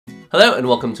Hello and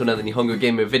welcome to another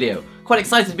NihongoGamer video. Quite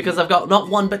excited because I've got not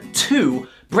one but two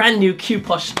brand new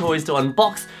Cupoche toys to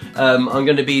unbox. I'm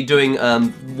going to be doing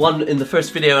one in the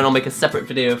first video and I'll make a separate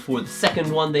video for the second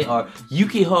one. They are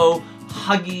Yukiho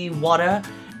Hagiwara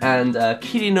and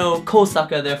Kirino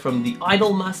Kosaka. They're from the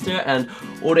Idol Master and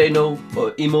Ore no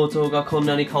imoto ga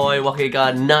konna ni kawaii wake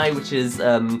ga nai, which is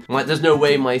there's no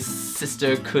way my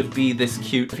sister could be this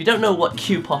cute. If you don't know what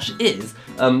Cupoche is,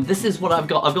 this is what I've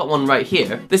got. I've got one right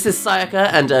here. This is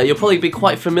Sayaka, and you'll probably be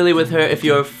quite familiar with her if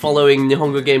you're following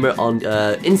NihongoGamer on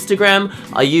Instagram.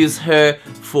 I use her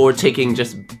for taking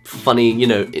just funny, you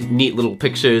know, neat little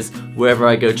pictures wherever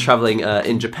I go traveling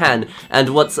in Japan. And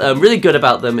what's really good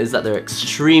about them is that they're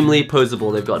extremely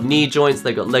posable. They've got knee joints,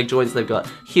 they've got leg joints, they've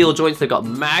got heel joints, they've got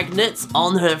magnets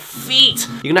on her feet.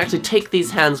 You can actually take these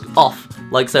hands off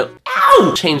like so.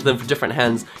 Ow! Change them for different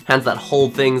hands, hands that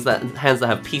hold things, hands that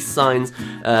have peace signs.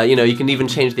 You know, you can even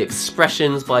change the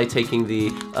expressions by taking the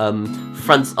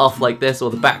fronts off like this,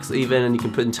 or the backs even, and you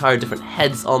can put entire different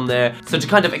heads on there. So to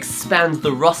kind of expand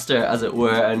the roster, as it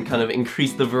were, and kind of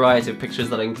increase the variety of pictures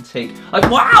that I can take. Like,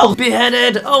 wow!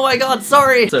 Beheaded! Oh my god,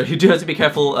 sorry! So you do have to be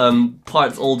careful,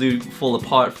 parts all do fall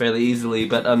apart fairly easily,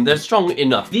 but they're strong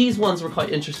enough. These ones were quite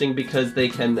interesting because they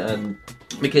can,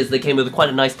 because they came with quite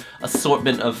a nice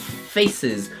assortment of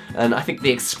faces, and I think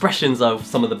the expressions are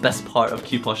some of the best part of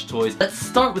Cupoche toys. Let's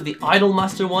start with the Idol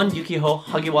Master one, Yukiho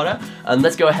Hagiwara, and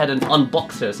let's go ahead and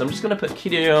unbox her. So I'm just going to put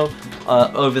Kirino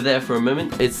over there for a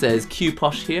moment. It says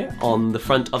Cupoche here on the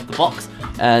front of the box,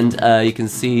 and you can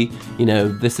see, you know,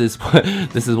 this is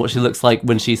what she looks like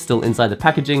when she's still inside the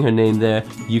packaging. Her name there,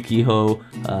 Yukiho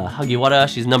Hagiwara.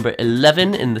 She's number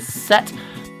 11 in the set.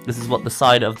 This is what the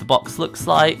side of the box looks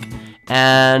like.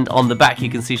 And on the back you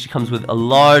can see she comes with a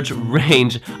large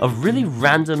range of really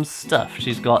random stuff.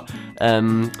 She's got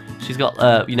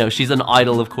you know, she's an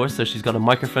idol of course, so she's got a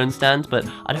microphone stand, but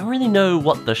I don't really know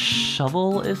what the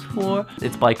shovel is for.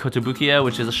 It's by Kotobukiya,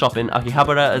 which is a shop in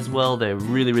Akihabara as well. They're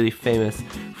really famous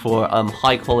for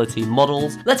high quality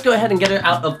models. Let's go ahead and get her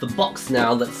out of the box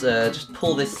now. Let's just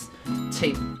pull this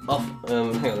tape off. Hang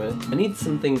on a minute. I need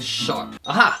something sharp.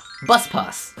 Aha! Bus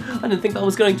pass! I didn't think that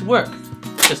was going to work.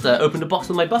 Just opened a box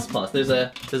with my bus pass. There's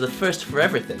a first for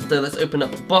everything. So let's open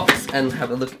up the box and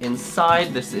have a look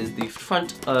inside. This is the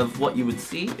front of what you would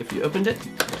see if you opened it.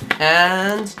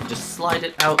 And just slide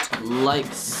it out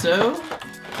like so.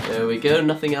 There we go,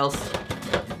 nothing else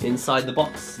inside the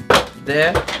box.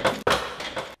 There.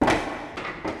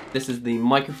 This is the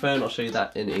microphone, I'll show you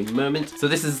that in a moment. So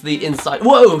this is the inside.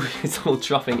 Whoa! It's all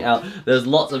dropping out. There's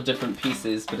lots of different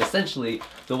pieces, but essentially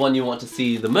the one you want to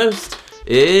see the most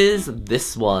is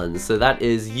this one. So that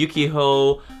is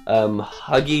Yukiho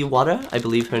Hagiwara, I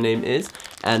believe her name is.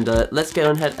 And let's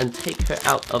go ahead and take her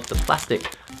out of the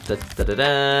plastic.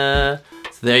 Da-da-da-da.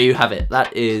 So there you have it.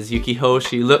 That is Yukiho.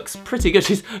 She looks pretty good.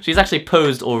 She's actually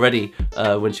posed already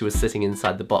when she was sitting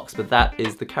inside the box, but that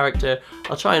is the character.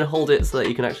 I'll try and hold it so that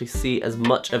you can actually see as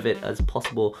much of it as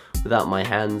possible without my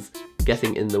hands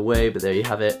getting in the way, but there you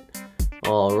have it.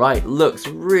 Alright, looks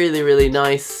really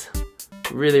nice.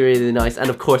 Really nice, and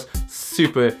of course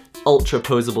super ultra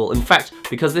posable. In fact,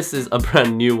 because this is a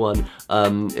brand new one,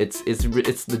 it's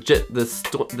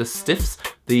the stiffs.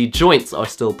 The joints are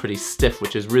still pretty stiff,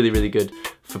 which is really good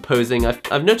for posing.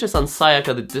 I've noticed on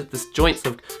Sayaka that the joints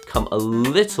have come a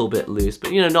little bit loose,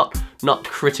 but you know, not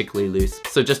critically loose.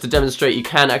 So just to demonstrate, you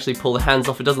can actually pull the hands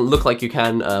off. It doesn't look like you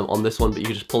can on this one, but you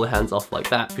can just pull the hands off like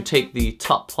that. If you take the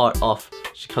top part off,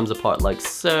 she comes apart like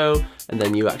so, and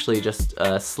then you actually just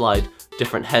slide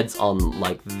different heads on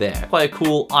like there. Quite a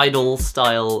cool idol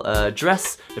style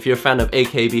dress. If you're a fan of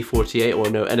AKB48 or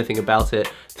know anything about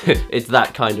it, it's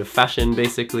that kind of fashion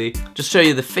basically. Just show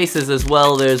you the faces as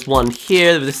well. There's one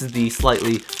here. This is the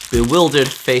slightly bewildered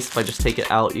face. If I just take it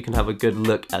out, you can have a good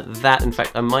look at that. In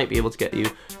fact, I might be able to get you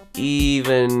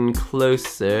even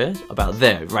closer. About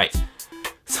there, right.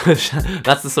 So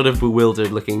that's the sort of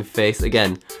bewildered looking face.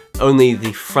 Again, only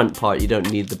the front part, you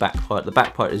don't need the back part. The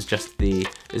back part is just the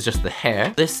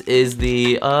hair. This is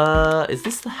the is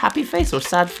this the happy face or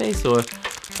sad face, or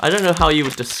I don't know how you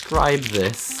would describe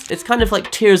this. It's kind of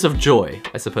like tears of joy,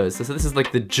 I suppose. So this is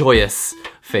like the joyous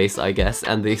face, I guess,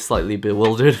 and the slightly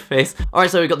bewildered face.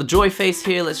 Alright, so we've got the joy face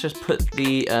here. Let's just put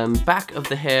the back of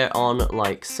the hair on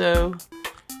like so,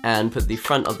 and put the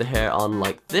front of the hair on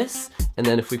like this. And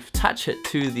then if we attach it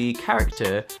to the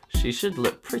character, she should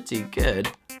look pretty good.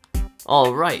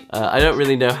 Alright, I don't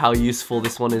really know how useful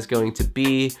this one is going to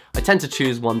be. I tend to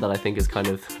choose one that I think is kind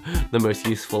of the most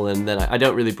useful, and then I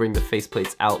don't really bring the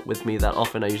faceplates out with me that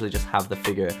often. I usually just have the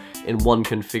figure in one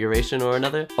configuration or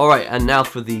another. Alright, and now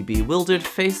for the bewildered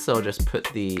face, so I'll just put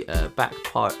the back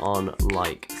part on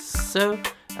like so,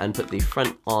 and put the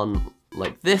front on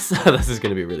like this. This is going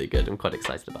to be really good. I'm quite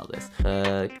excited about this.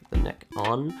 Get the neck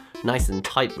on. Nice and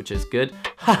tight, which is good.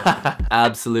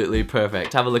 Absolutely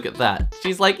perfect. Have a look at that.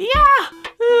 She's like, yeah!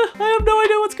 I have no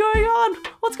idea what's going on.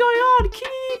 What's going on?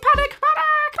 Panic, panic,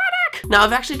 panic! Now,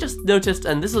 I've actually just noticed,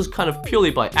 and this was kind of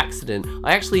purely by accident,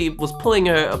 I actually was pulling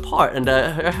her apart, and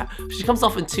she comes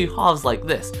off in two halves like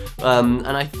this. And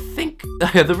I think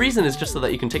the reason is just so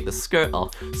that you can take the skirt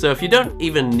off. So if you don't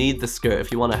even need the skirt,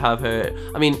 if you want to have her,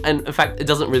 I mean, and in fact, it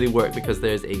doesn't really work because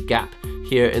there's a gap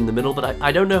here in the middle, but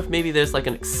I don't know if maybe there's like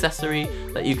an accessory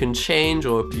that you can change,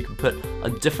 or if you can put a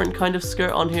different kind of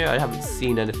skirt on here. I haven't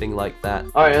seen anything like that.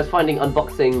 Alright, I was finding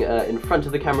unboxing in front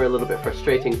of the camera a little bit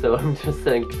frustrating, so I'm just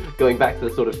going back to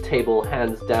the sort of table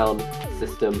hands down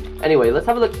system. Anyway, let's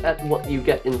have a look at what you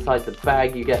get inside the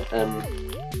bag. You get an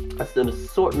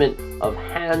assortment of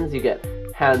hands. You get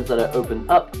hands that are open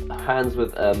up, hands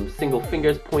with single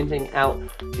fingers pointing out.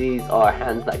 These are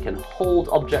hands that can hold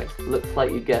objects. Looks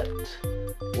like you get,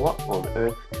 what on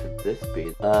earth could this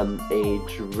be? A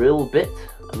drill bit.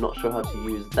 I'm not sure how to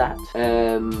use that.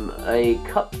 A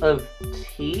cup of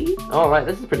tea. Alright,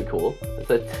 this is pretty cool. It's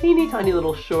a teeny tiny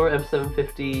little Shure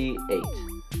M758.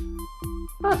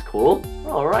 That's cool.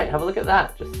 Alright, have a look at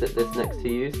that. Just sit this next to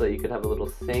you so you could have a little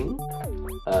sing.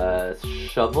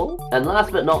 Shovel. And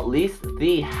last but not least,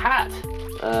 the hat.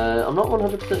 I'm not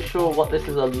 100% sure what this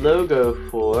is a logo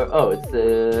for. Oh,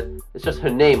 it's just her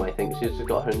name, I think. She's just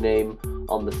got her name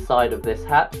on the side of this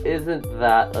hat. Isn't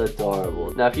that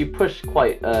adorable? Now, if you push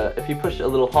a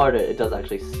little harder, it does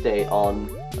actually stay on,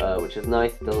 which is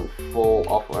nice. It doesn't fall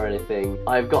off or anything.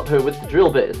 I've got her with the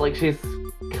drill bit. It's like she's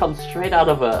come straight out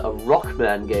of a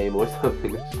Rockman game or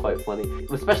something, which is quite funny.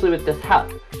 Especially with this hat.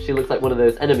 She looks like one of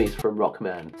those enemies from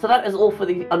Rockman. So that is all for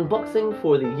the unboxing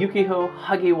for the Yukiho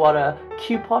Hagiwara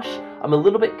Cupoche. I'm a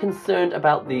little bit concerned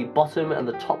about the bottom and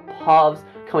the top halves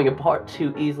coming apart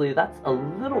too easily. That's a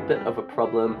little bit of a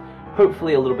problem.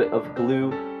 Hopefully a little bit of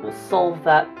glue will solve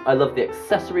that. I love the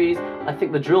accessories. I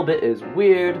think the drill bit is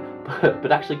weird,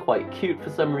 but actually quite cute for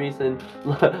some reason.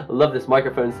 Love this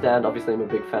microphone stand. Obviously I'm a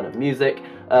big fan of music.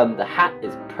 The hat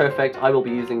is perfect. I will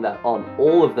be using that on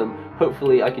all of them.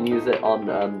 Hopefully I can use it on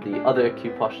the other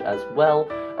Cupoche as well.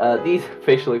 These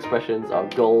facial expressions are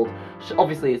gold.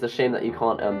 Obviously it's a shame that you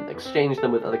can't exchange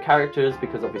them with other characters,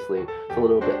 because obviously it's a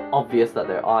little bit obvious that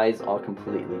their eyes are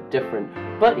completely different.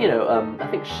 But you know, I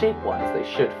think shape-wise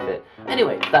they should fit.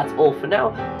 Anyway, that's all for now.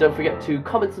 Don't forget to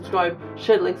comment, subscribe,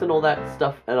 share the links and all that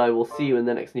stuff, and I will see you in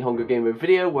the next NihongoGamer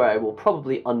video, where I will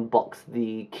probably unbox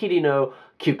the Kirino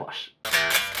Cupoche.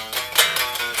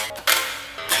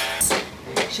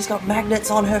 She's got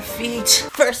magnets on her feet.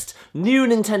 First, new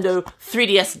Nintendo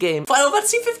 3DS game, Final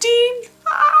Fantasy 15!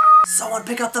 Ah! Someone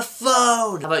pick up the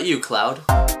phone! How about you, Cloud?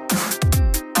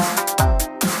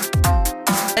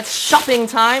 It's shopping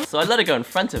time! So I let her go in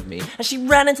front of me, and she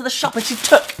ran into the shop and she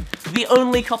took the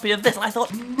only copy of this, and I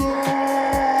thought,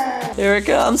 no! Here it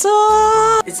comes.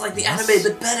 Ah! It's like the anime,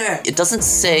 but better. It doesn't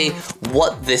say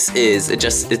what this is. It's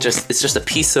just a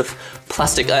piece of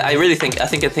plastic. I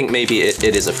think maybe it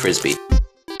is a frisbee.